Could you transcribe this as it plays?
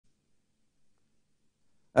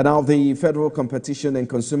And now the Federal Competition and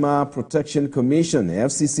Consumer Protection Commission,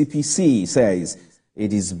 FCCPC, says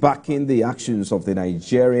it is backing the actions of the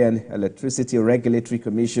Nigerian Electricity Regulatory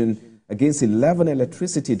Commission against 11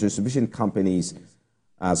 electricity distribution companies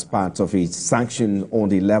as part of its sanction on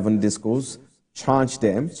the 11 DisCos, charged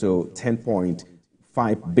them to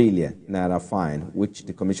 10.5 billion naira fine, which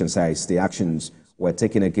the commission says the actions were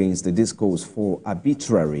taken against the DisCos for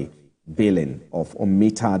arbitrary billing of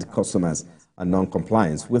unmetered customers and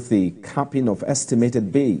non-compliance with the capping of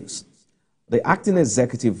estimated bills. The acting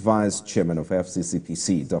executive vice chairman of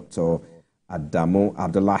FCCPC, Dr.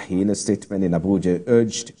 AdamuAbdullahi, in a statement in Abuja,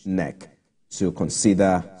 urged NERC to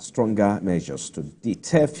consider stronger measures to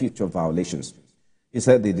deter future violations. He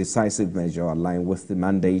said the decisive measure aligned with the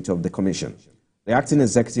mandate of the commission. The acting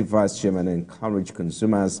executive vice chairman encouraged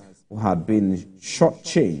consumers who had been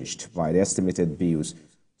shortchanged by the estimated bills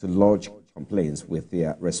to lodge complaints with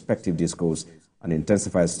their respective DisCos and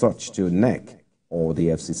intensify such to NERC or the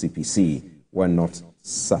FCCPC when not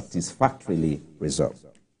satisfactorily resolved.